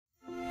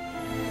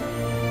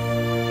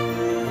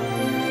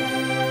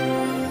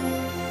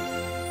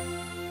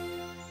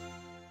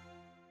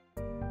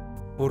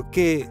¿Por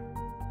qué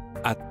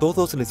a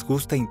todos les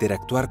gusta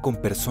interactuar con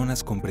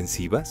personas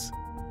comprensivas?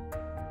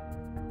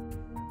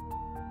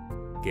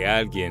 ¿Que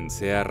alguien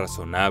sea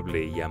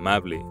razonable y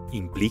amable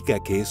implica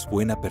que es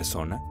buena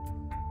persona?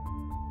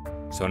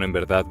 ¿Son en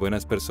verdad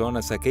buenas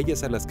personas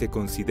aquellas a las que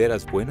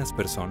consideras buenas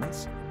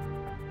personas?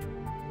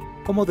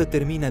 ¿Cómo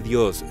determina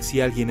Dios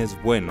si alguien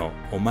es bueno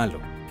o malo?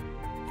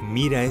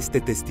 Mira este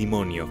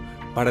testimonio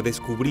para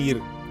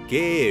descubrir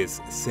qué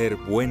es ser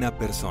buena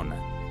persona.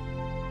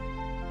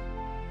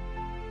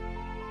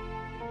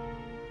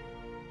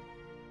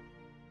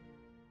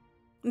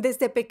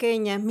 Desde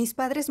pequeña, mis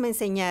padres me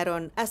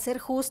enseñaron a ser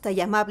justa y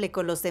amable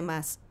con los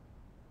demás,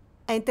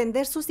 a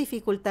entender sus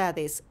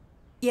dificultades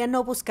y a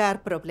no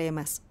buscar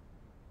problemas.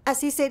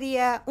 Así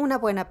sería una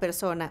buena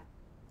persona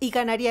y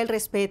ganaría el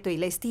respeto y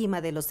la estima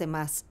de los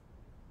demás.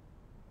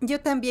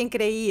 Yo también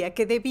creía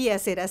que debía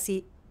ser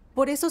así,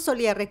 por eso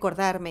solía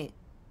recordarme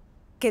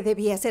que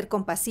debía ser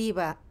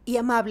compasiva y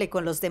amable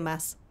con los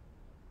demás.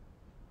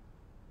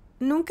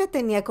 Nunca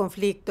tenía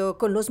conflicto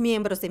con los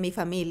miembros de mi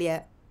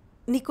familia,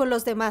 ni con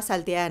los demás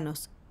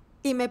aldeanos,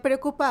 y me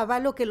preocupaba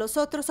lo que los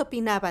otros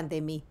opinaban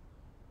de mí.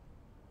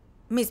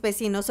 Mis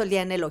vecinos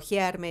solían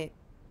elogiarme.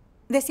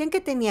 Decían que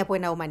tenía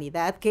buena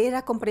humanidad, que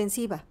era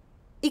comprensiva,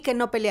 y que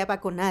no peleaba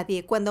con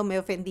nadie cuando me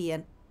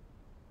ofendían.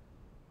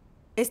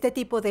 Este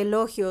tipo de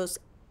elogios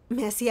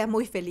me hacía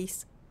muy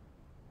feliz.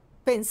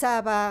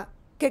 Pensaba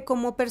que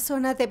como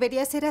persona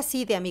debería ser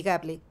así de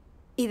amigable,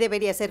 y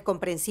debería ser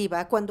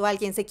comprensiva cuando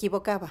alguien se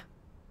equivocaba.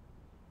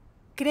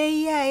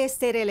 Creía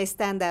este era el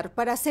estándar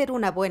para ser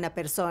una buena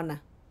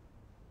persona.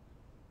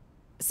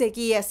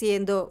 Seguí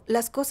haciendo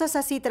las cosas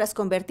así tras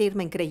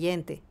convertirme en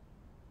creyente.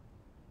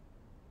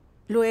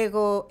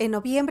 Luego, en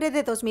noviembre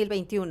de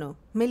 2021,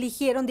 me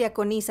eligieron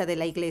diaconisa de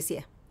la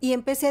iglesia y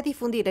empecé a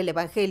difundir el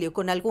evangelio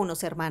con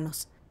algunos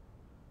hermanos.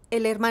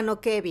 El hermano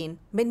Kevin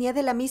venía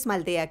de la misma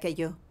aldea que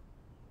yo.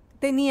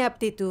 Tenía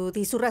aptitud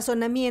y su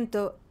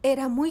razonamiento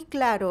era muy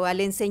claro al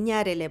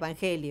enseñar el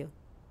evangelio.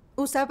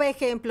 Usaba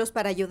ejemplos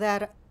para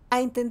ayudar a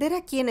entender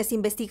a quienes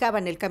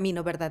investigaban el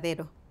camino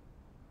verdadero.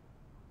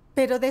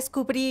 Pero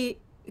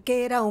descubrí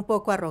que era un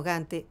poco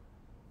arrogante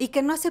y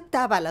que no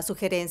aceptaba las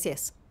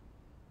sugerencias.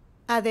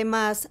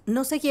 Además,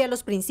 no seguía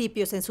los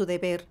principios en su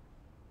deber.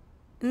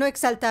 No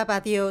exaltaba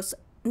a Dios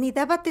ni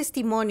daba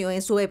testimonio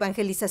en su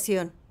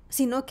evangelización,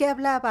 sino que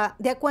hablaba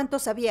de a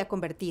cuántos había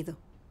convertido.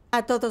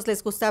 A todos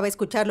les gustaba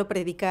escucharlo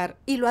predicar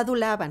y lo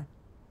adulaban.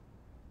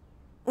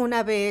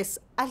 Una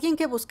vez, alguien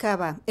que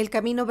buscaba el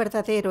camino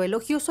verdadero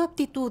elogió su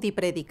aptitud y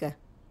prédica.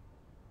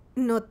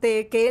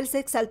 Noté que él se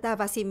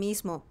exaltaba a sí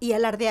mismo y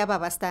alardeaba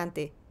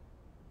bastante,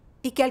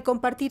 y que al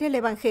compartir el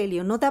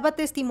evangelio no daba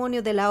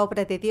testimonio de la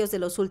obra de Dios de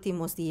los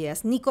últimos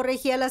días, ni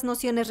corregía las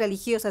nociones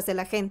religiosas de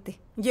la gente.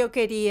 Yo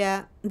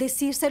quería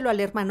decírselo al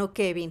hermano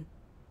Kevin,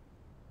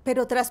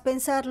 pero tras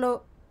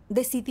pensarlo,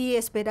 decidí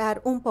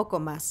esperar un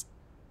poco más.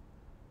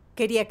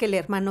 Quería que el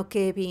hermano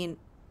Kevin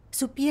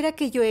supiera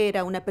que yo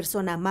era una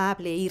persona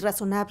amable y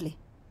razonable,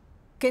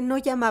 que no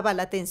llamaba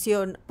la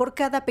atención por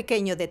cada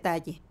pequeño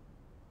detalle.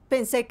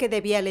 Pensé que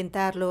debía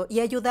alentarlo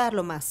y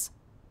ayudarlo más.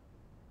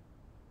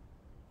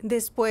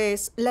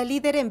 Después, la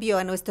líder envió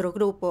a nuestro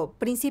grupo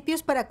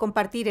principios para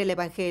compartir el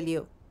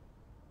evangelio.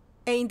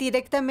 E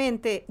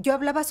indirectamente, yo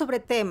hablaba sobre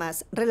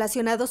temas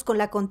relacionados con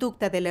la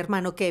conducta del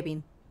hermano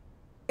Kevin.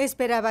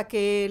 Esperaba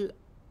que él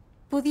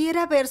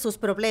pudiera ver sus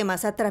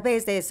problemas a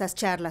través de esas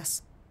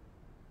charlas.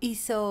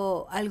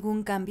 ¿Hizo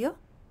algún cambio?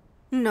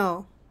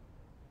 No.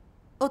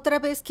 Otra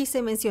vez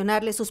quise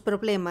mencionarle sus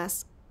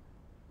problemas,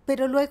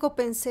 pero luego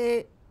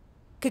pensé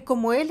que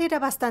como él era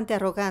bastante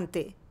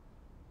arrogante,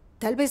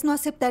 tal vez no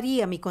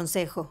aceptaría mi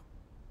consejo.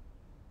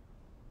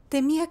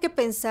 Temía que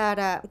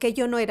pensara que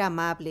yo no era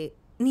amable,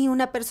 ni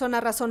una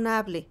persona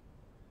razonable,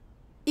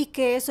 y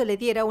que eso le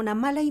diera una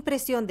mala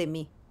impresión de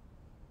mí.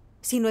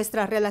 Si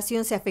nuestra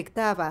relación se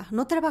afectaba,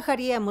 no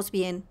trabajaríamos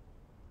bien,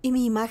 y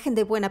mi imagen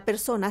de buena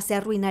persona se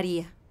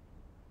arruinaría.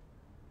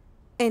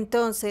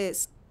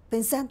 Entonces,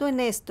 pensando en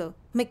esto,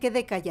 me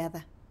quedé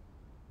callada.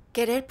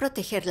 Querer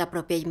proteger la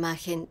propia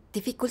imagen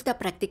dificulta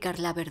practicar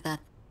la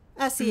verdad.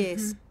 Así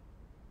es.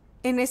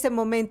 En ese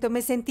momento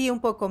me sentí un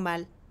poco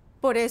mal.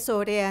 Por eso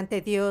oré ante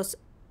Dios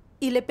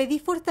y le pedí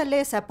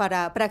fortaleza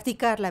para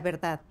practicar la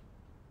verdad.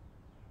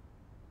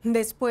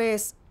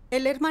 Después,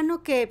 el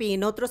hermano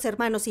Kevin, otros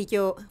hermanos y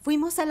yo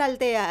fuimos a la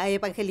aldea a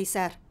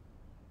evangelizar.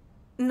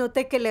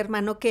 Noté que el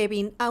hermano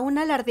Kevin aún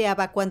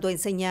alardeaba cuando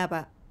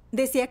enseñaba.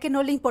 Decía que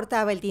no le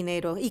importaba el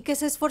dinero y que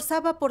se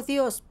esforzaba por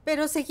Dios,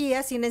 pero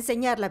seguía sin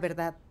enseñar la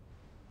verdad.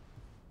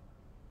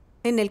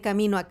 En el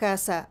camino a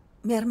casa,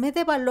 me armé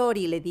de valor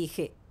y le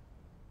dije: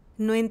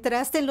 no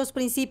entraste en los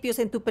principios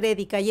en tu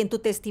prédica y en tu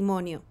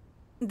testimonio.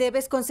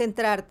 Debes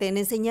concentrarte en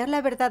enseñar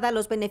la verdad a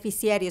los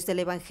beneficiarios del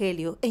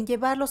evangelio, en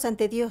llevarlos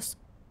ante Dios.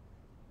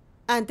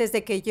 Antes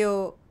de que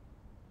yo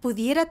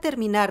pudiera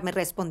terminar, me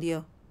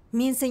respondió: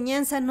 mi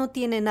enseñanza no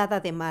tiene nada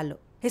de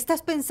malo.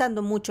 Estás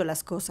pensando mucho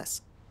las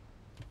cosas.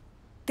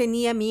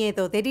 Tenía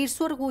miedo de herir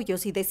su orgullo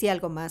si decía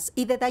algo más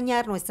y de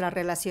dañar nuestra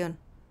relación.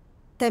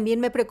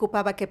 También me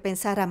preocupaba que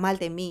pensara mal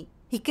de mí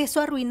y que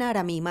eso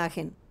arruinara mi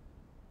imagen,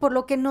 por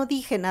lo que no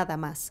dije nada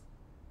más.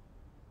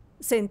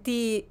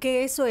 Sentí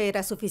que eso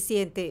era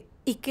suficiente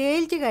y que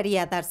él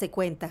llegaría a darse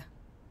cuenta.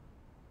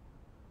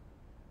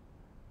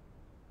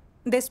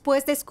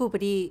 Después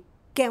descubrí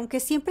que aunque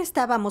siempre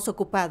estábamos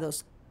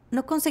ocupados,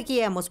 no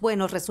conseguíamos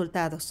buenos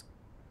resultados.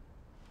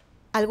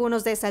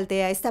 Algunos de esa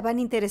aldea estaban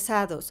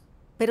interesados,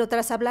 pero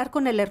tras hablar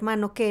con el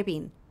hermano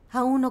Kevin,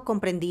 aún no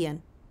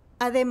comprendían.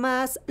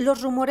 Además,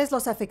 los rumores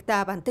los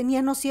afectaban,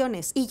 tenían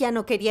nociones y ya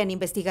no querían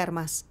investigar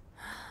más.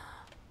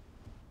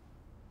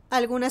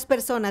 Algunas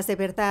personas de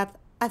verdad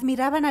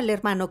admiraban al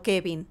hermano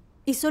Kevin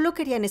y solo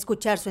querían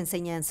escuchar su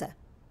enseñanza,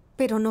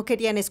 pero no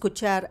querían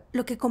escuchar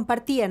lo que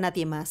compartía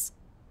nadie más.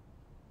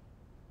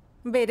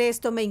 Ver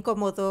esto me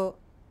incomodó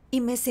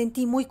y me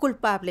sentí muy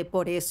culpable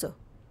por eso.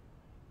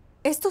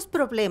 Estos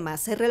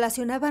problemas se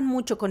relacionaban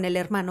mucho con el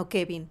hermano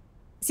Kevin.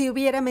 Si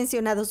hubiera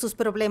mencionado sus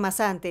problemas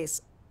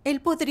antes,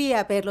 él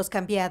podría haberlos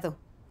cambiado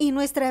y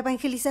nuestra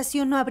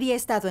evangelización no habría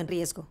estado en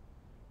riesgo.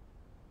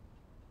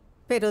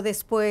 Pero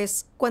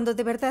después, cuando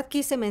de verdad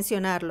quise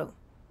mencionarlo,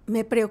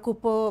 me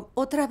preocupó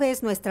otra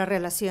vez nuestra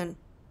relación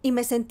y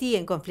me sentí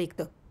en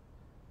conflicto.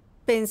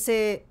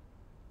 Pensé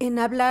en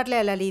hablarle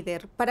a la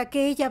líder para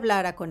que ella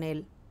hablara con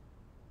él.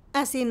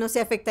 Así no se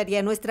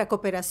afectaría nuestra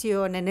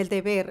cooperación en el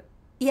deber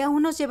y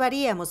aún nos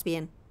llevaríamos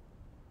bien.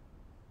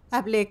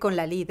 Hablé con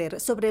la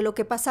líder sobre lo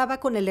que pasaba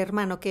con el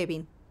hermano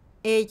Kevin.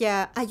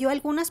 Ella halló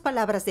algunas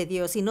palabras de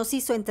Dios y nos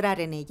hizo entrar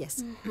en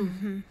ellas.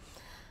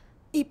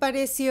 Y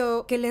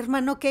pareció que el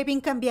hermano Kevin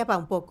cambiaba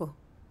un poco.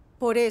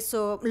 Por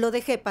eso lo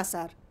dejé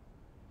pasar.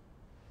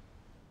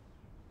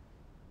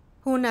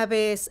 Una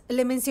vez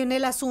le mencioné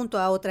el asunto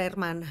a otra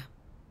hermana,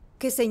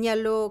 que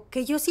señaló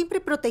que yo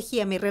siempre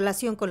protegía mi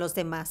relación con los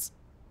demás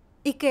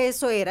y que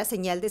eso era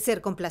señal de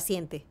ser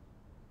complaciente.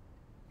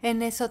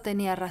 En eso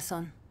tenía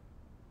razón.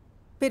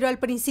 Pero al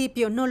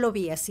principio no lo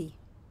vi así.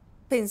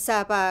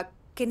 Pensaba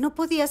que no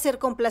podía ser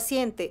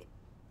complaciente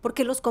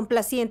porque los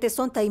complacientes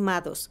son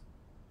taimados.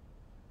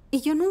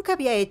 Y yo nunca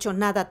había hecho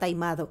nada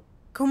taimado.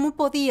 ¿Cómo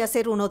podía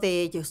ser uno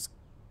de ellos?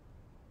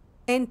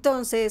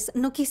 Entonces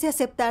no quise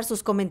aceptar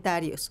sus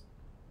comentarios.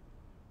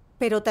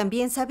 Pero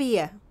también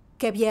sabía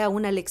que había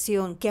una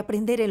lección que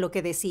aprender en lo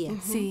que decía.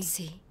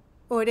 Sí.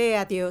 Oré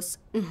a Dios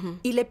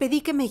y le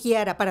pedí que me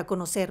guiara para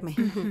conocerme.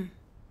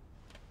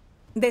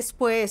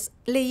 Después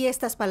leí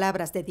estas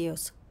palabras de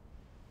Dios.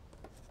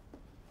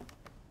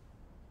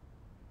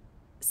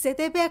 Se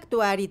debe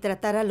actuar y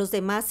tratar a los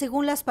demás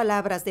según las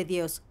palabras de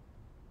Dios.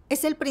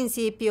 Es el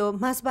principio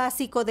más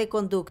básico de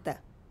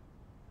conducta.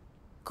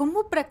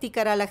 ¿Cómo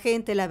practicará la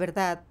gente la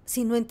verdad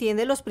si no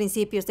entiende los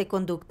principios de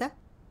conducta?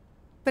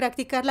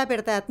 Practicar la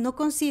verdad no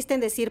consiste en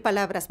decir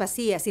palabras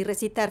vacías y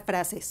recitar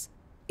frases.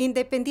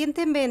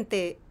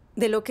 Independientemente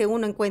de lo que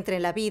uno encuentre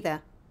en la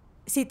vida,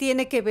 si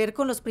tiene que ver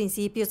con los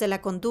principios de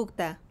la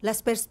conducta,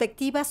 las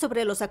perspectivas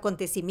sobre los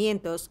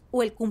acontecimientos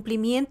o el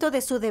cumplimiento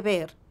de su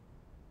deber,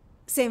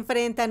 se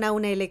enfrentan a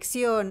una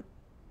elección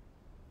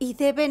y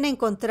deben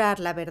encontrar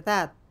la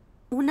verdad,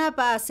 una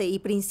base y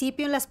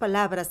principio en las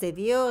palabras de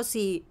Dios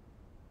y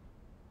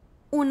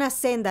una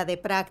senda de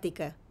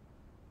práctica.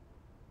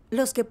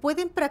 Los que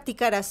pueden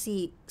practicar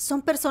así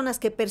son personas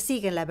que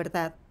persiguen la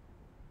verdad.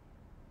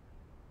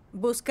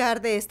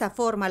 Buscar de esta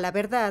forma la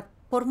verdad,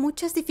 por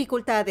muchas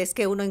dificultades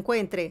que uno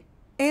encuentre,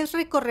 es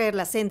recorrer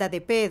la senda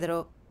de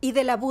Pedro y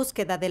de la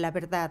búsqueda de la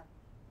verdad.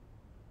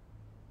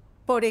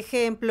 Por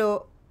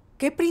ejemplo,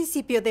 ¿qué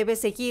principio debe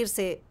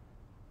seguirse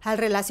al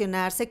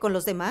relacionarse con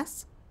los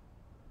demás?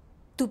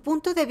 Tu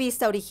punto de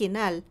vista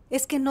original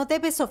es que no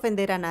debes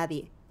ofender a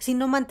nadie,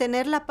 sino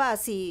mantener la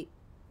paz y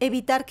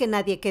evitar que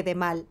nadie quede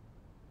mal,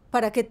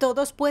 para que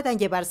todos puedan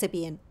llevarse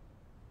bien.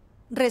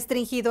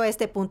 Restringido a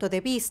este punto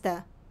de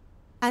vista,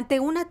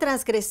 ante una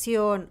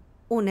transgresión,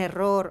 un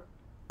error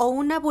o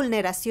una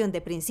vulneración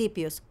de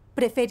principios,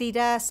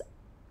 preferirás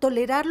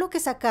tolerarlo que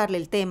sacarle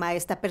el tema a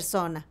esta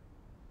persona.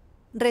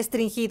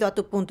 Restringido a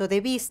tu punto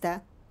de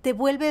vista, te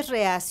vuelves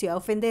reacio a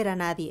ofender a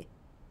nadie.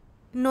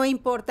 No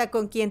importa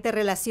con quién te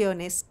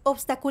relaciones,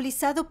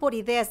 obstaculizado por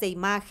ideas de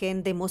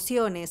imagen, de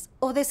emociones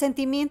o de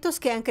sentimientos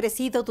que han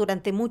crecido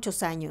durante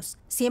muchos años,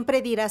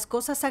 siempre dirás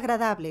cosas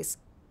agradables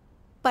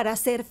para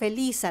hacer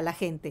feliz a la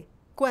gente.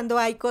 Cuando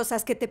hay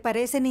cosas que te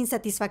parecen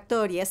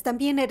insatisfactorias,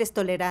 también eres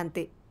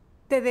tolerante.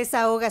 Te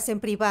desahogas en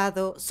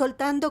privado,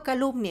 soltando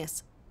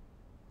calumnias.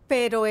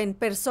 Pero en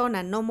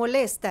persona no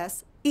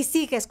molestas y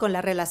sigues con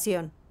la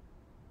relación.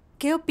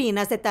 ¿Qué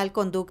opinas de tal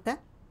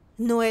conducta?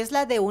 ¿No es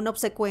la de un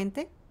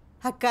obsecuente?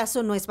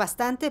 ¿Acaso no es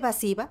bastante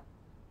evasiva?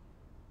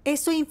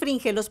 Eso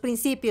infringe los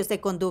principios de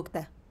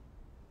conducta.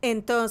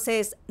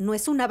 Entonces, ¿no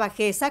es una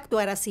bajeza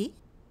actuar así?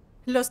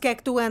 Los que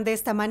actúan de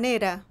esta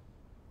manera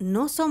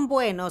no son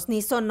buenos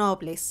ni son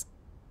nobles.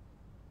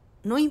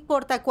 No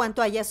importa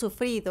cuánto hayas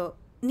sufrido,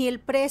 ni el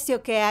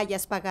precio que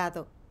hayas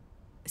pagado.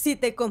 Si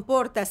te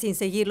comportas sin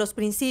seguir los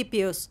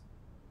principios,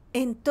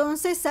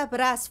 entonces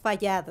habrás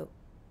fallado.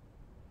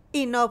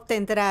 Y no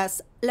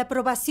obtendrás la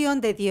aprobación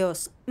de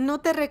Dios,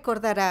 no te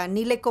recordará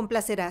ni le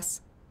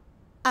complacerás.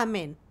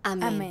 Amén.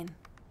 Amén.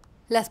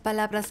 Las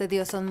palabras de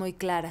Dios son muy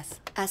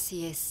claras.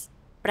 Así es.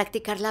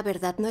 Practicar la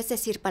verdad no es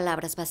decir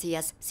palabras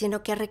vacías,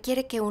 sino que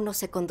requiere que uno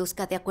se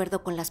conduzca de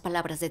acuerdo con las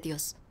palabras de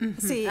Dios.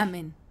 Sí.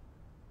 Amén.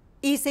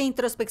 Hice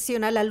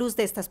introspección a la luz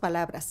de estas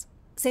palabras.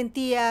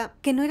 Sentía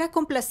que no era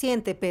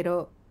complaciente,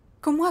 pero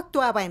 ¿cómo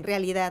actuaba en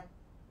realidad?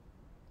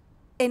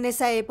 En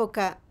esa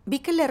época, vi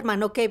que el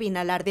hermano Kevin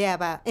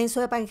alardeaba en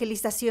su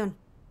evangelización.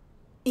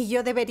 Y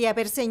yo debería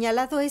haber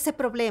señalado ese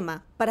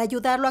problema para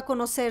ayudarlo a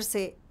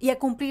conocerse y a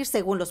cumplir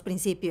según los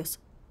principios.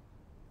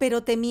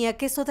 Pero temía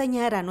que eso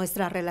dañara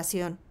nuestra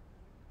relación.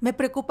 Me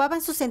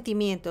preocupaban sus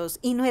sentimientos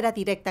y no era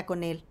directa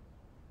con él.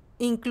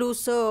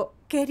 Incluso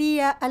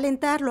quería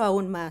alentarlo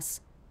aún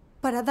más,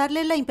 para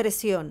darle la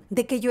impresión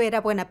de que yo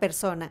era buena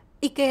persona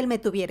y que él me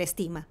tuviera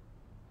estima.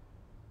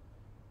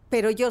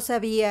 Pero yo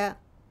sabía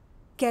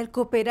que al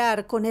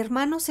cooperar con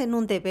hermanos en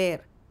un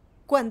deber,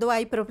 cuando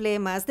hay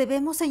problemas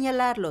debemos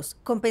señalarlos,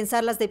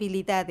 compensar las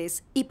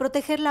debilidades y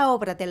proteger la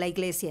obra de la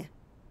Iglesia.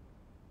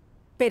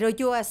 Pero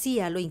yo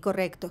hacía lo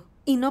incorrecto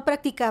y no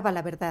practicaba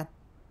la verdad.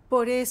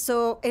 Por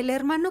eso, el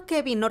hermano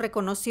Kevin no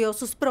reconoció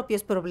sus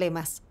propios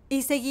problemas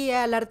y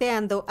seguía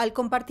alardeando al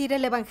compartir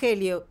el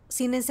Evangelio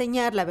sin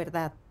enseñar la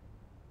verdad.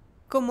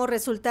 Como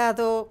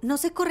resultado, no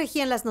se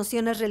corregían las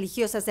nociones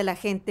religiosas de la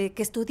gente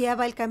que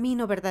estudiaba el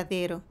camino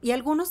verdadero y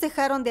algunos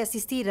dejaron de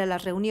asistir a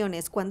las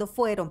reuniones cuando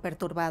fueron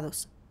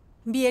perturbados.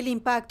 Vi el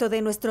impacto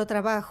de nuestro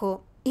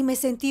trabajo y me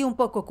sentí un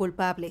poco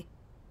culpable.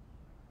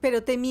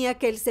 Pero temía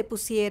que él se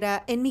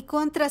pusiera en mi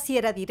contra si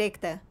era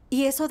directa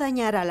y eso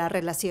dañara la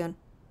relación.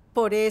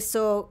 Por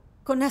eso,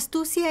 con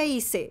astucia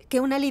hice que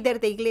una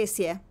líder de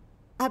iglesia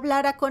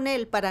hablara con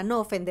él para no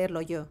ofenderlo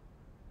yo.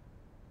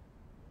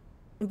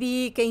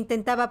 Vi que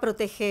intentaba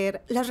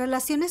proteger las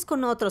relaciones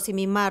con otros y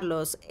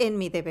mimarlos en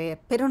mi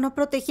deber, pero no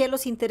protegía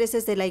los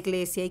intereses de la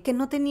iglesia y que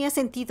no tenía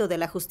sentido de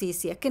la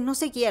justicia, que no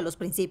seguía los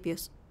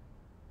principios.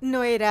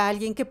 No era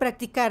alguien que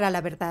practicara la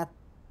verdad.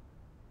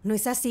 ¿No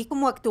es así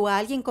como actúa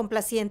alguien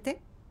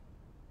complaciente?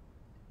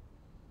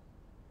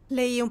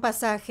 Leí un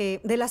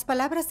pasaje de las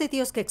palabras de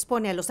Dios que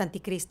expone a los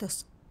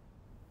anticristos.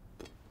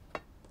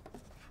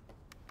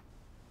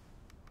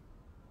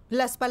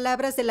 Las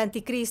palabras del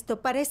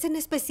anticristo parecen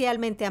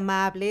especialmente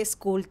amables,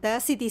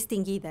 cultas y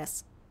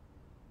distinguidas.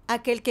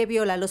 Aquel que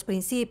viola los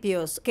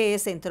principios, que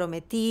es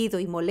entrometido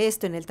y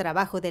molesto en el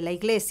trabajo de la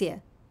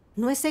iglesia,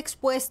 no es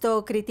expuesto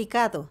o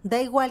criticado,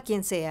 da igual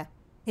quién sea.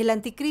 El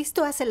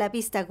anticristo hace la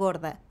vista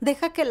gorda,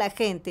 deja que la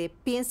gente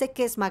piense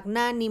que es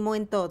magnánimo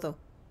en todo.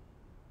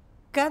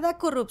 Cada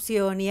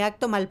corrupción y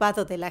acto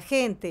malvado de la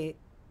gente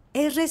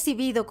es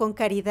recibido con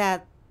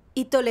caridad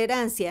y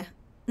tolerancia.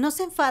 No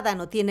se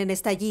enfadan o tienen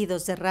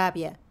estallidos de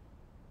rabia.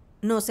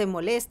 No se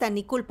molestan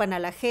ni culpan a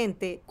la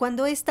gente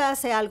cuando ésta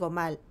hace algo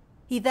mal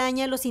y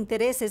daña los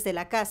intereses de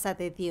la casa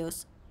de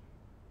Dios.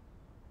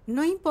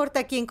 No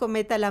importa quién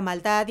cometa la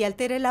maldad y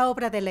altere la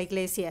obra de la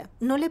iglesia,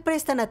 no le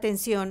prestan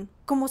atención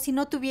como si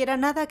no tuviera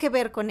nada que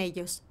ver con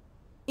ellos.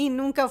 Y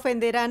nunca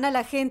ofenderán a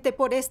la gente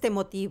por este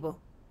motivo.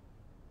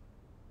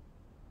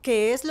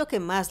 ¿Qué es lo que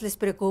más les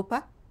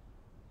preocupa?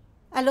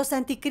 A los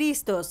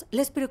anticristos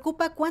les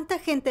preocupa cuánta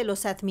gente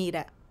los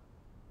admira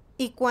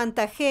y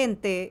cuánta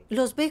gente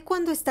los ve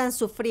cuando están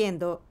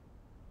sufriendo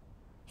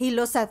y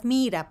los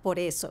admira por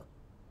eso.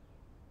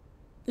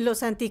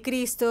 Los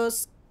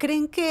anticristos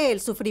creen que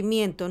el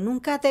sufrimiento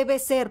nunca debe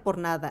ser por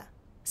nada,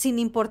 sin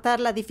importar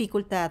la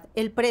dificultad,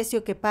 el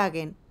precio que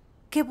paguen,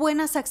 qué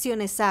buenas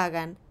acciones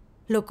hagan,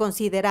 lo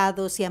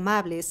considerados y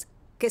amables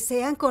que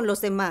sean con los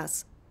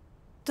demás.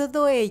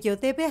 Todo ello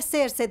debe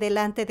hacerse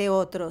delante de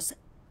otros,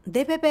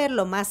 debe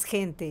verlo más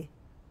gente.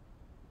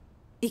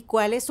 ¿Y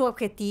cuál es su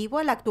objetivo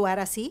al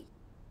actuar así?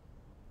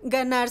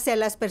 Ganarse a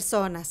las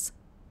personas,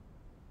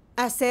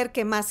 hacer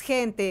que más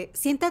gente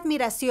sienta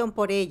admiración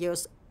por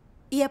ellos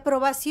y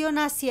aprobación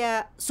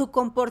hacia su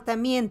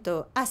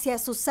comportamiento, hacia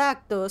sus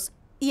actos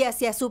y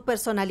hacia su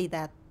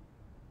personalidad.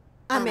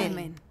 Amén.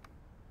 Amén.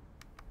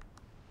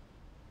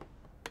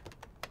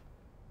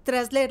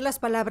 Tras leer las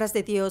palabras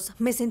de Dios,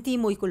 me sentí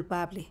muy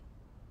culpable.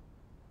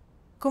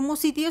 Como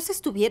si Dios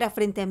estuviera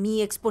frente a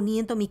mí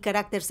exponiendo mi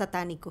carácter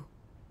satánico.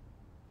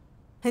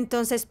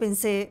 Entonces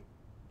pensé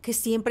que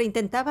siempre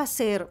intentaba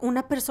ser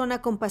una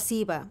persona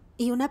compasiva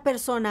y una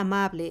persona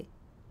amable,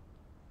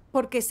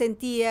 porque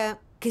sentía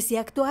que si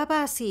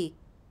actuaba así,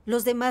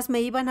 los demás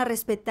me iban a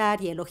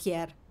respetar y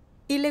elogiar,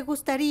 y le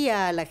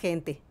gustaría a la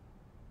gente.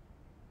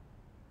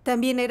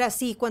 También era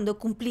así cuando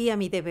cumplía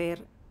mi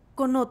deber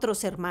con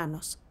otros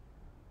hermanos.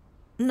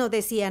 No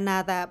decía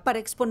nada para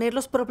exponer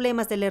los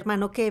problemas del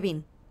hermano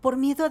Kevin, por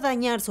miedo a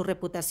dañar su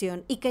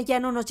reputación y que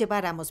ya no nos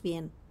lleváramos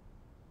bien.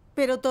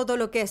 Pero todo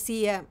lo que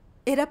hacía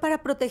era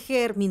para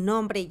proteger mi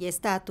nombre y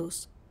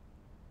estatus.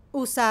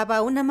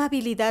 Usaba una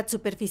amabilidad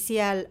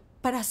superficial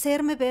para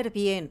hacerme ver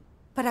bien,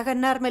 para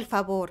ganarme el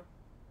favor,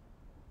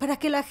 para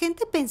que la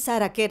gente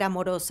pensara que era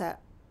amorosa,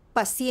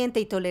 paciente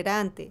y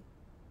tolerante,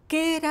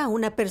 que era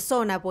una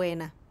persona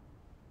buena.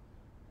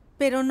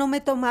 Pero no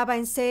me tomaba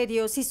en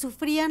serio si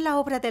sufrían la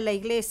obra de la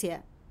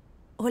iglesia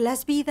o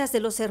las vidas de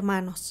los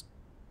hermanos.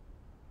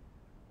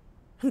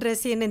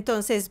 Recién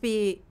entonces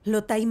vi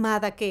lo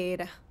taimada que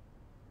era.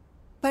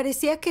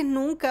 Parecía que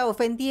nunca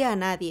ofendía a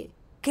nadie,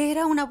 que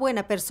era una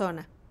buena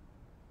persona.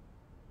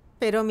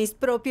 Pero mis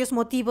propios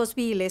motivos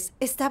viles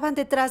estaban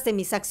detrás de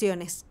mis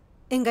acciones.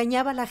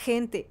 Engañaba a la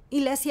gente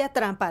y le hacía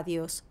trampa a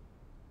Dios.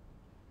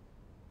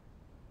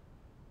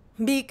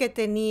 Vi que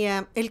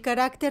tenía el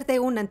carácter de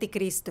un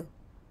anticristo,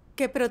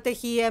 que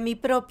protegía mi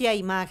propia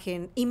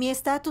imagen y mi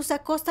estatus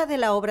a costa de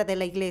la obra de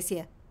la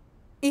Iglesia.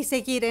 Y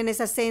seguir en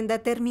esa senda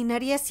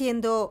terminaría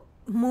siendo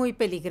muy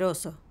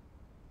peligroso.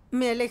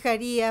 Me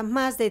alejaría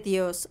más de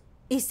Dios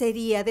y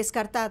sería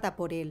descartada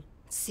por Él.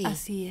 Sí.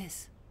 Así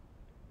es.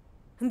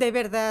 De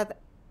verdad,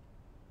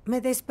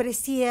 me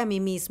desprecié a mí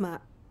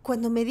misma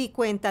cuando me di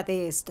cuenta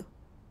de esto.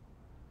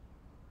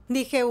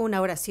 Dije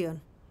una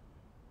oración.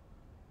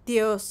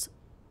 Dios,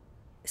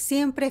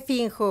 siempre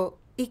finjo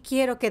y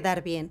quiero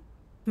quedar bien.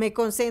 Me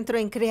concentro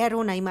en crear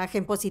una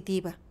imagen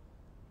positiva.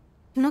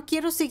 No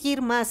quiero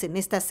seguir más en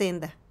esta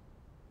senda.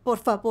 Por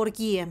favor,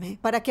 guíame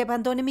para que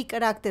abandone mi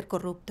carácter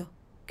corrupto.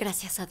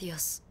 Gracias a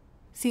Dios.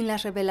 Sin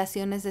las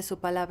revelaciones de su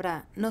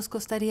palabra, nos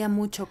costaría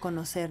mucho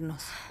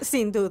conocernos.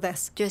 Sin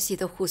dudas. Yo he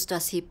sido justo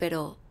así,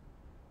 pero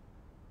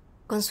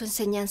con su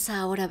enseñanza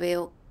ahora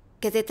veo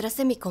que detrás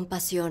de mi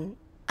compasión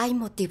hay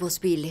motivos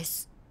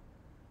viles.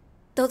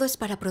 Todo es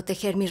para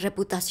proteger mi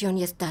reputación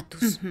y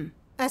estatus.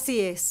 Así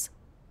es.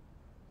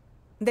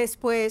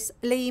 Después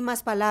leí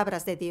más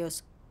palabras de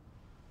Dios.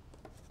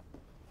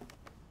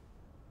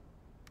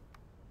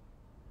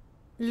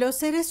 Los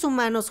seres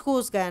humanos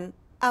juzgan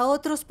a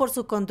otros por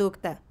su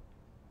conducta.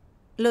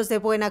 Los de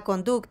buena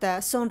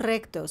conducta son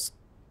rectos,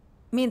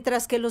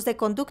 mientras que los de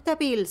conducta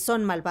vil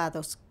son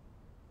malvados.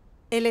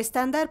 El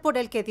estándar por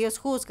el que Dios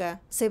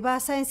juzga se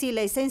basa en si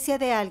la esencia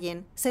de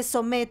alguien se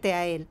somete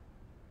a él.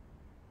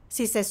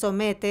 Si se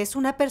somete, es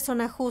una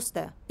persona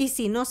justa, y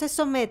si no se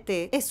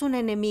somete, es un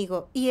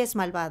enemigo y es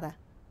malvada.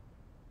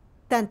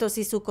 Tanto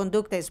si su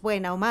conducta es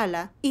buena o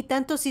mala, y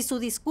tanto si su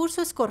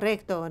discurso es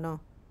correcto o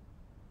no.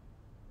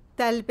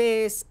 Tal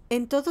vez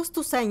en todos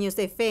tus años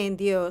de fe en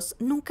Dios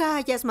nunca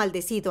hayas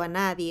maldecido a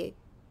nadie,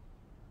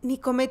 ni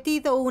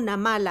cometido una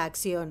mala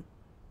acción.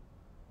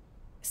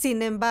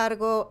 Sin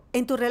embargo,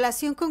 en tu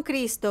relación con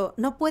Cristo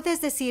no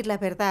puedes decir la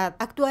verdad,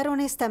 actuar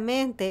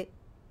honestamente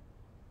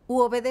u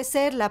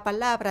obedecer la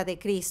palabra de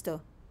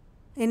Cristo.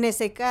 En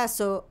ese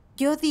caso,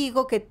 yo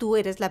digo que tú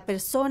eres la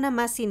persona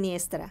más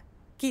siniestra.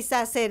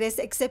 Quizás eres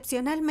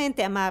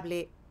excepcionalmente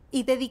amable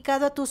y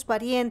dedicado a tus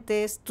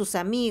parientes, tus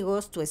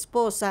amigos, tu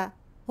esposa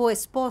o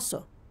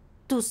esposo,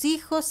 tus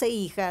hijos e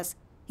hijas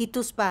y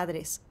tus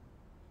padres.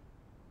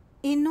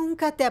 Y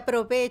nunca te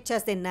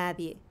aprovechas de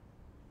nadie.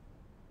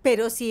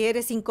 Pero si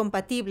eres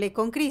incompatible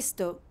con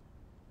Cristo,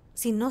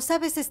 si no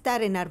sabes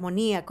estar en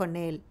armonía con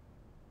Él,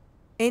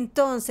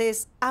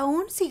 entonces,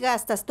 aun si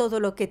gastas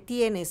todo lo que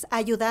tienes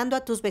ayudando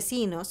a tus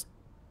vecinos,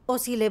 o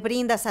si le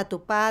brindas a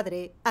tu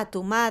padre, a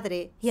tu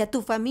madre y a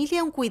tu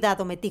familia un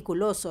cuidado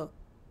meticuloso,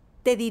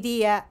 te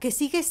diría que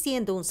sigues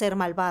siendo un ser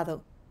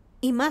malvado.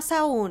 Y más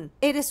aún,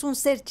 eres un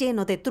ser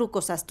lleno de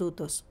trucos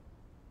astutos.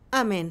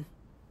 Amén.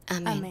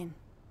 Amén. Amén.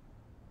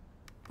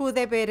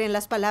 Pude ver en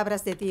las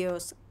palabras de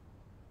Dios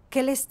que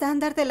el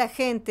estándar de la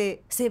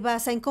gente se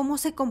basa en cómo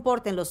se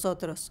comportan los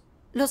otros.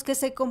 Los que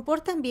se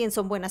comportan bien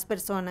son buenas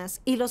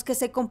personas y los que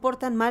se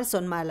comportan mal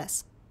son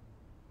malas.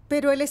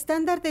 Pero el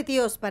estándar de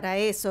Dios para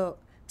eso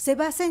se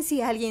basa en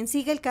si alguien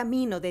sigue el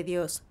camino de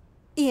Dios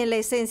y en la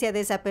esencia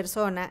de esa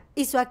persona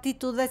y su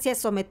actitud hacia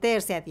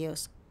someterse a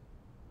Dios.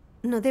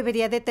 No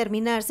debería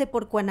determinarse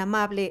por cuán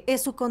amable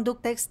es su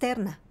conducta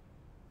externa.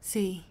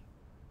 Sí.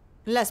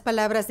 Las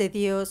palabras de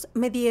Dios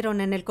me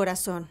dieron en el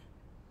corazón.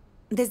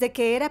 Desde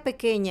que era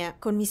pequeña,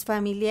 con mis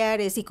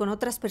familiares y con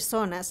otras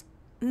personas,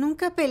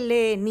 nunca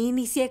peleé ni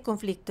inicié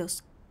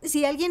conflictos.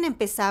 Si alguien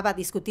empezaba a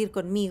discutir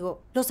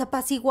conmigo, los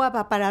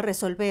apaciguaba para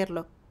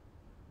resolverlo.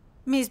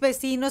 Mis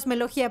vecinos me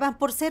elogiaban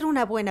por ser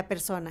una buena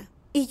persona,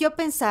 y yo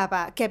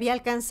pensaba que había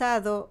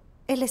alcanzado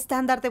el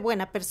estándar de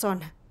buena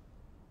persona.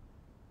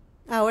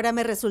 Ahora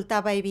me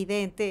resultaba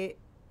evidente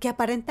que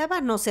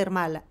aparentaba no ser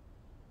mala,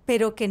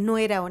 pero que no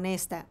era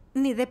honesta,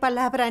 ni de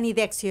palabra ni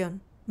de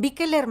acción. Vi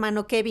que el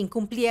hermano Kevin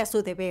cumplía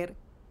su deber,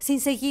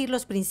 sin seguir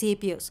los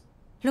principios,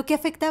 lo que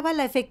afectaba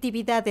la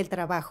efectividad del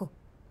trabajo.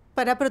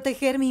 Para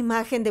proteger mi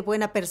imagen de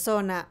buena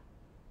persona,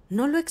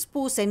 no lo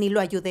expuse ni lo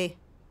ayudé,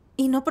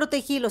 y no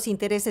protegí los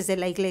intereses de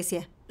la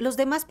iglesia. Los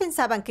demás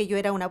pensaban que yo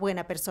era una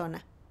buena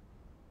persona.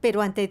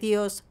 Pero ante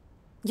Dios,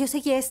 yo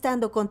seguía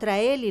estando contra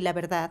Él y la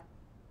verdad.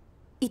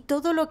 Y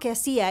todo lo que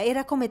hacía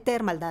era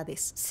cometer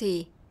maldades.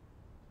 Sí.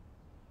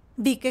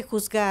 Vi que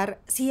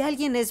juzgar si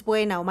alguien es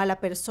buena o mala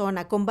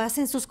persona con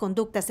base en sus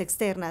conductas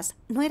externas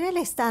no era el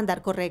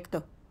estándar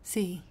correcto.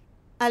 Sí.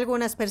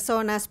 Algunas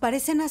personas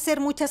parecen hacer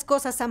muchas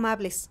cosas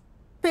amables,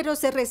 pero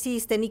se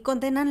resisten y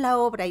condenan la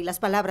obra y las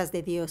palabras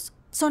de Dios.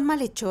 Son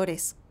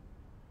malhechores.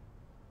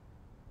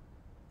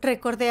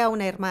 Recordé a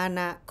una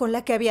hermana con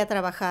la que había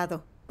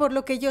trabajado. Por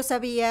lo que yo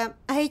sabía,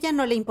 a ella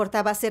no le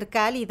importaba ser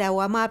cálida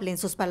o amable en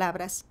sus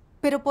palabras,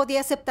 pero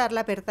podía aceptar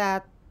la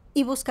verdad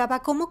y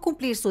buscaba cómo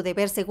cumplir su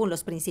deber según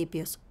los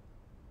principios.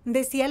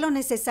 Decía lo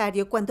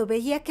necesario cuando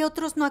veía que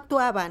otros no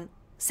actuaban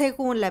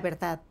según la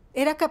verdad.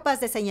 Era capaz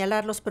de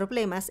señalar los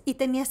problemas y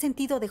tenía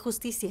sentido de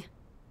justicia.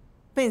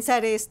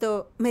 Pensar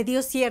esto me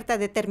dio cierta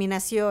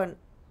determinación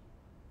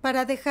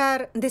para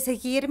dejar de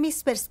seguir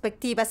mis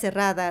perspectivas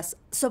cerradas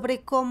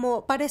sobre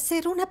cómo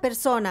parecer una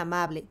persona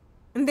amable.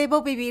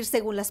 Debo vivir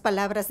según las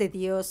palabras de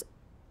Dios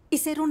y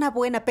ser una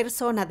buena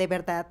persona de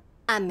verdad.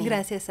 Amén.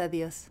 Gracias a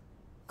Dios.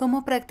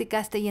 ¿Cómo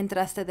practicaste y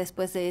entraste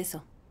después de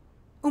eso?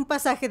 Un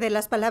pasaje de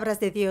las palabras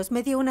de Dios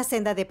me dio una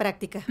senda de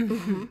práctica.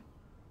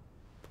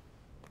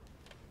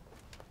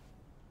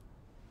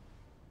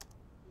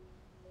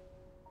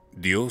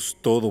 Dios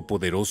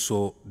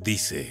Todopoderoso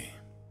dice: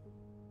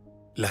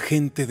 la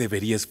gente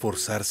debería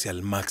esforzarse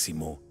al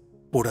máximo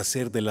por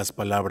hacer de las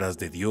palabras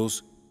de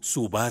Dios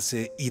su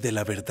base y de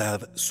la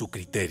verdad su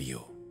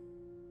criterio.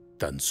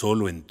 Tan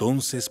solo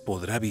entonces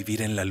podrá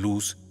vivir en la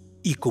luz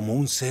y como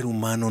un ser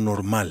humano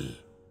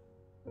normal.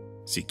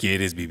 Si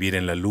quieres vivir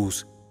en la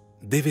luz,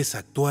 debes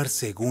actuar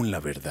según la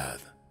verdad.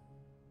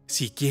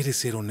 Si quieres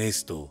ser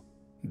honesto,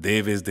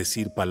 debes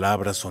decir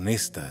palabras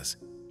honestas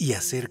y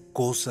hacer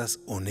cosas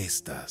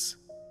honestas.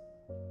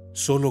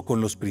 Solo con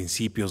los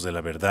principios de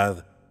la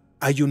verdad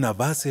hay una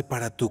base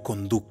para tu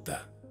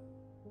conducta.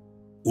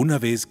 Una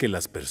vez que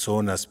las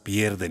personas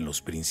pierden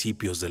los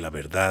principios de la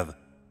verdad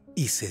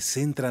y se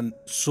centran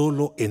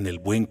solo en el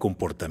buen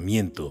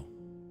comportamiento,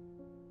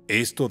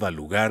 esto da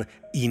lugar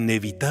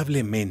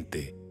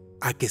inevitablemente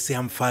a que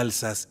sean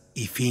falsas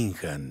y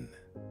finjan.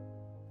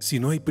 Si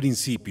no hay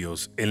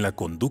principios en la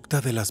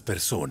conducta de las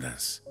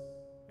personas,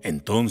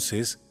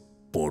 entonces,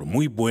 por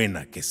muy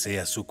buena que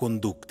sea su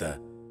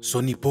conducta,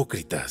 son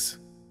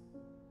hipócritas.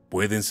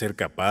 Pueden ser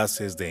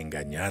capaces de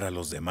engañar a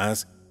los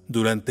demás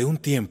durante un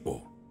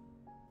tiempo,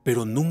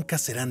 pero nunca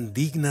serán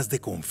dignas de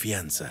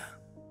confianza.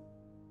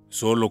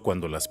 Solo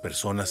cuando las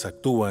personas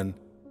actúan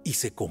y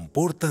se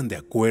comportan de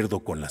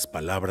acuerdo con las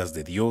palabras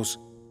de Dios,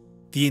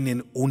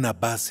 tienen una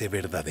base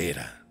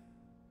verdadera.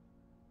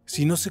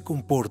 Si no se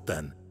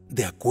comportan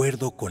de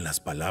acuerdo con las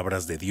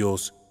palabras de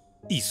Dios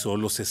y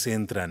solo se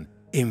centran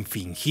en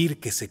fingir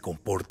que se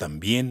comportan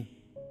bien,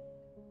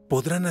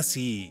 ¿podrán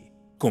así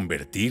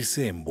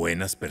convertirse en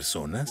buenas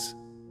personas?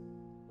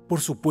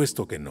 Por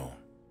supuesto que no.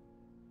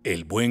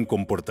 El buen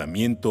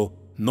comportamiento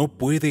no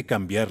puede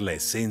cambiar la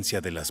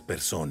esencia de las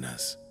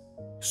personas.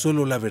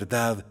 Solo la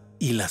verdad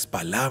y las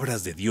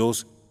palabras de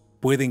Dios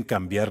pueden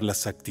cambiar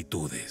las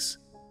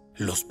actitudes,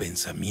 los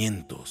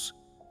pensamientos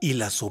y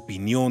las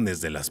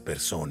opiniones de las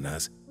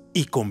personas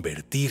y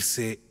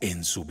convertirse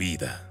en su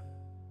vida.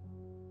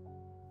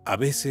 A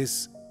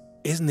veces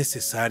es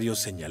necesario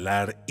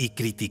señalar y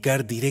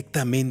criticar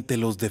directamente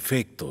los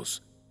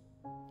defectos,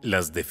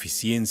 las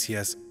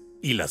deficiencias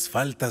y las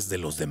faltas de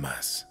los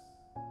demás.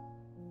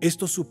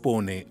 Esto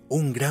supone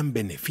un gran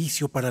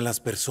beneficio para las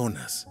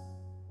personas.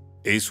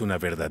 Es una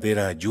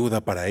verdadera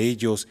ayuda para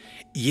ellos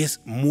y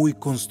es muy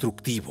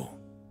constructivo,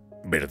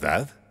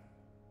 ¿verdad?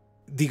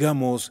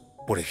 Digamos,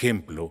 por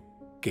ejemplo,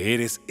 que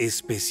eres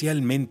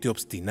especialmente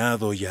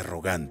obstinado y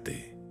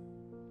arrogante.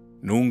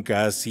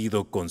 Nunca has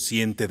sido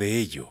consciente de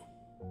ello,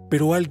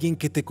 pero alguien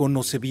que te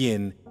conoce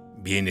bien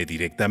viene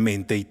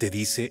directamente y te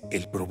dice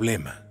el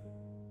problema.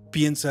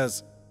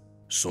 Piensas,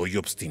 ¿soy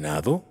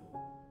obstinado?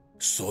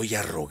 ¿Soy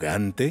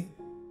arrogante?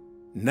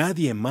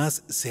 Nadie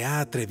más se ha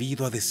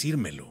atrevido a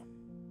decírmelo,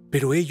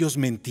 pero ellos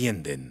me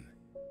entienden.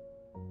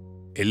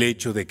 El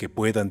hecho de que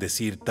puedan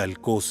decir tal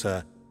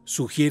cosa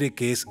sugiere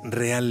que es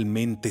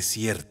realmente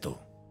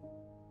cierto.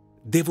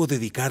 Debo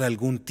dedicar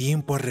algún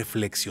tiempo a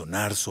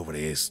reflexionar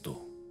sobre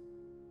esto.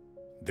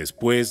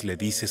 Después le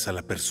dices a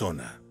la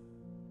persona: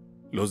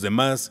 los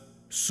demás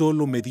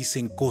solo me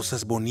dicen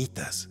cosas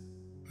bonitas,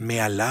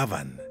 me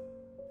alaban.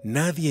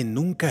 Nadie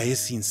nunca es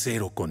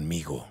sincero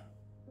conmigo.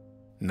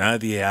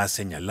 Nadie ha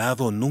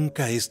señalado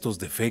nunca estos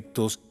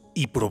defectos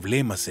y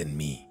problemas en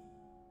mí.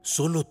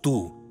 Solo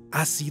tú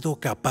has sido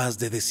capaz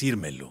de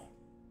decírmelo,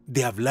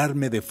 de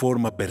hablarme de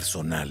forma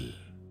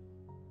personal.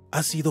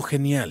 Ha sido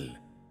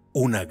genial,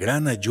 una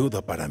gran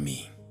ayuda para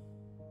mí.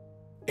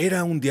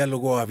 Era un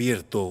diálogo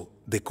abierto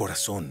de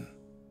corazón,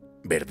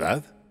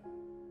 ¿verdad?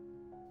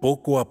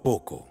 Poco a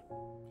poco,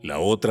 la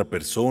otra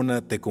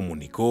persona te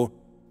comunicó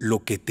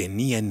lo que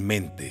tenía en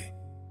mente,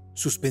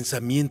 sus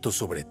pensamientos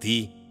sobre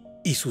ti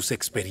y sus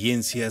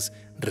experiencias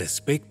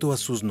respecto a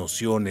sus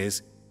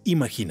nociones,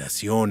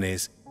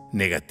 imaginaciones,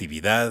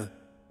 negatividad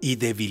y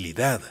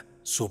debilidad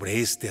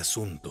sobre este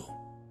asunto,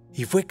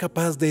 y fue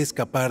capaz de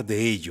escapar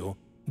de ello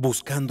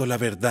buscando la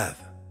verdad.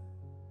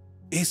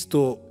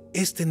 Esto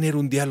es tener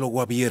un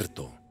diálogo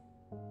abierto.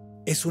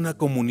 Es una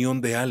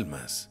comunión de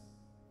almas.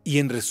 Y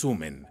en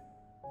resumen,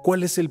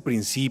 ¿cuál es el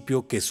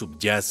principio que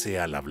subyace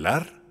al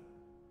hablar?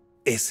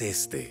 Es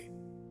este: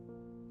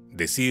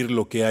 decir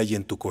lo que hay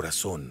en tu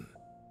corazón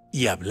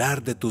y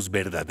hablar de tus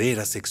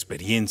verdaderas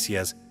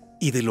experiencias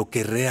y de lo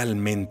que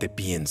realmente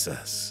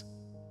piensas.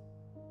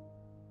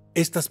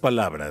 Estas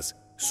palabras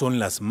son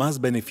las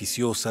más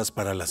beneficiosas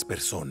para las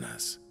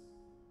personas.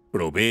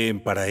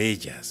 Proveen para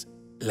ellas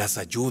las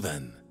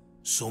ayudan,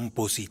 son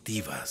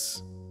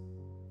positivas.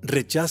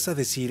 Rechaza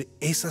decir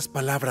esas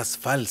palabras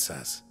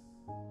falsas,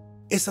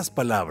 esas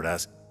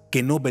palabras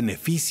que no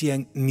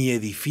benefician ni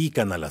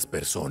edifican a las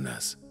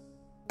personas.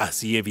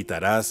 Así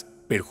evitarás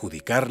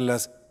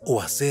perjudicarlas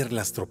o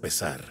hacerlas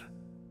tropezar,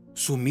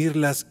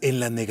 sumirlas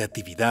en la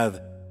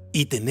negatividad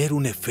y tener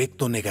un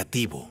efecto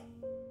negativo.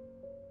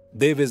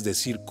 Debes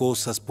decir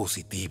cosas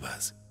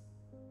positivas.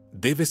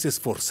 Debes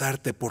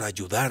esforzarte por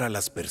ayudar a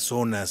las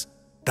personas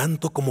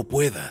tanto como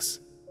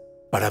puedas,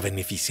 para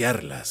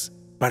beneficiarlas,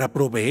 para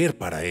proveer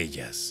para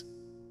ellas,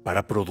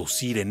 para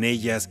producir en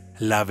ellas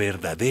la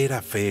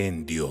verdadera fe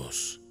en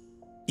Dios.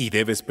 Y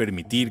debes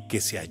permitir que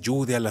se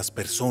ayude a las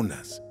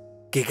personas,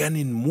 que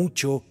ganen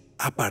mucho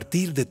a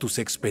partir de tus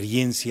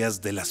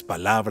experiencias de las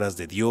palabras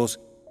de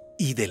Dios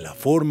y de la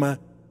forma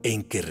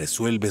en que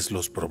resuelves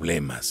los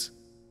problemas,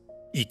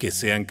 y que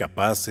sean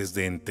capaces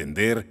de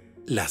entender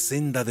la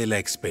senda de la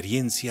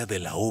experiencia de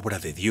la obra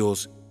de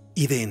Dios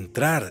y de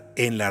entrar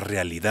en la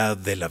realidad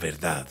de la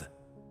verdad.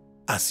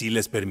 Así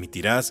les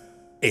permitirás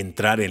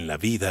entrar en la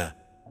vida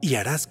y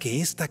harás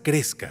que ésta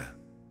crezca,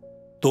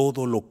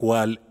 todo lo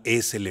cual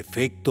es el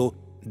efecto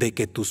de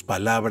que tus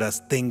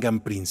palabras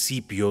tengan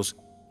principios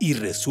y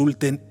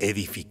resulten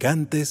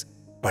edificantes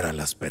para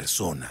las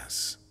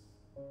personas.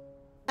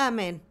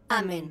 Amén.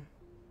 Amén.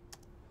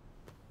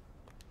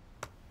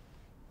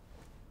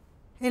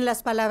 En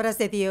las palabras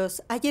de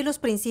Dios hallé los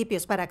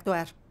principios para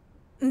actuar.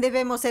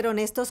 Debemos ser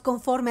honestos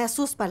conforme a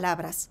sus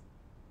palabras.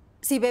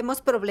 Si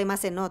vemos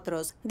problemas en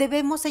otros,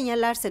 debemos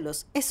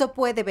señalárselos. Eso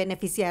puede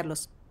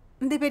beneficiarlos.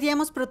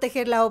 Deberíamos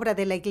proteger la obra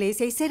de la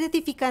Iglesia y ser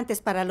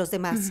edificantes para los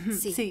demás.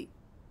 Sí.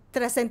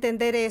 Tras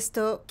entender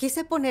esto,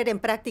 quise poner en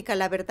práctica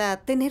la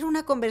verdad, tener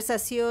una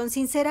conversación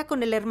sincera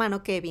con el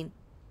hermano Kevin.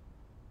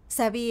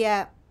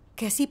 Sabía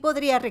que así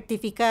podría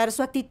rectificar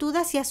su actitud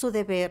hacia su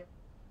deber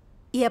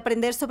y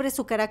aprender sobre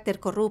su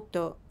carácter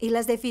corrupto y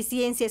las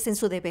deficiencias en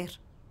su deber.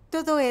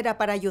 Todo era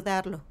para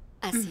ayudarlo.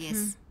 Así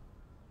es.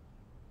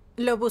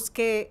 Lo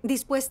busqué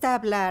dispuesta a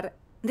hablar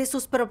de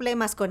sus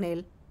problemas con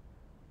él.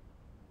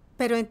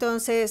 Pero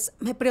entonces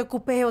me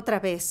preocupé otra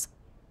vez.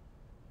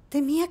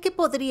 Temía que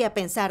podría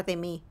pensar de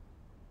mí.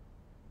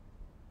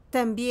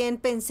 También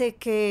pensé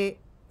que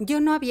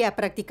yo no había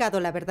practicado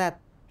la verdad,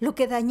 lo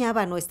que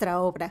dañaba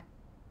nuestra obra,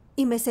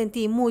 y me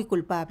sentí muy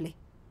culpable.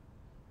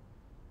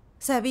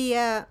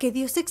 Sabía que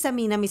Dios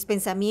examina mis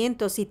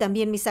pensamientos y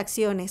también mis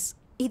acciones,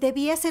 y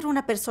debía ser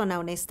una persona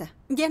honesta.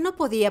 Ya no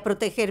podía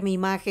proteger mi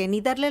imagen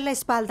y darle la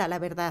espalda a la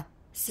verdad.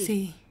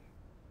 Sí.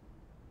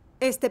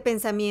 Este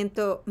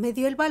pensamiento me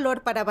dio el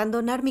valor para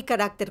abandonar mi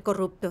carácter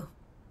corrupto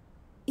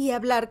y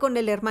hablar con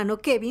el hermano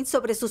Kevin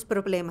sobre sus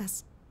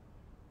problemas.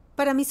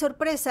 Para mi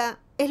sorpresa,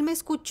 él me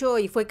escuchó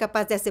y fue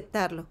capaz de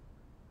aceptarlo.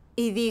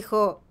 Y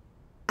dijo,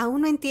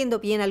 aún no entiendo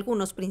bien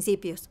algunos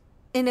principios.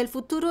 En el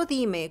futuro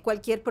dime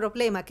cualquier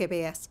problema que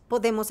veas.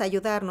 Podemos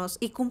ayudarnos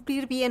y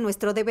cumplir bien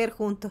nuestro deber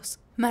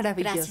juntos.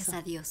 Maravilloso. Gracias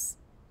a Dios.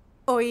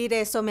 Oír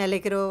eso me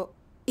alegró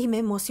y me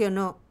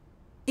emocionó.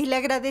 Y le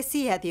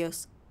agradecí a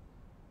Dios.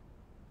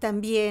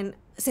 También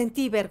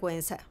sentí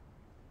vergüenza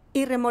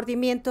y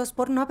remordimientos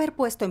por no haber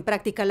puesto en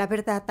práctica la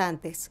verdad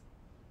antes.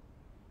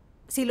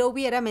 Si lo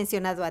hubiera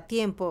mencionado a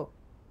tiempo,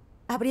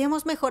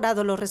 habríamos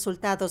mejorado los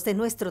resultados de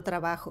nuestro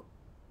trabajo.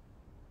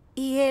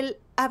 Y él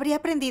habría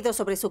aprendido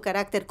sobre su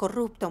carácter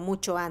corrupto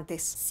mucho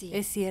antes. Sí.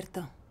 Es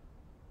cierto.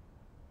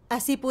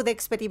 Así pude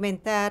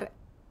experimentar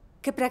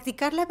que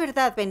practicar la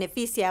verdad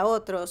beneficia a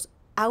otros,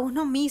 a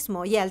uno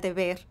mismo y al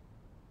deber.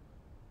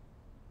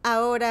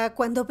 Ahora,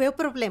 cuando veo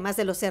problemas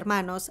de los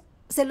hermanos,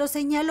 se los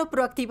señalo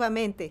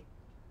proactivamente,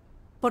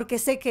 porque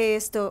sé que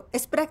esto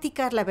es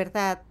practicar la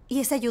verdad y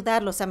es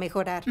ayudarlos a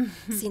mejorar.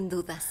 Sin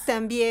dudas.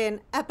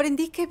 También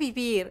aprendí que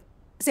vivir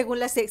según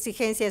las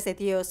exigencias de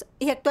Dios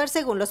y actuar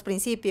según los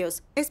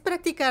principios es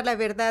practicar la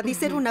verdad y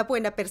ser una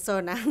buena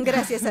persona.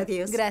 Gracias a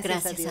Dios.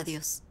 Gracias a Gracias Dios. a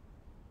Dios.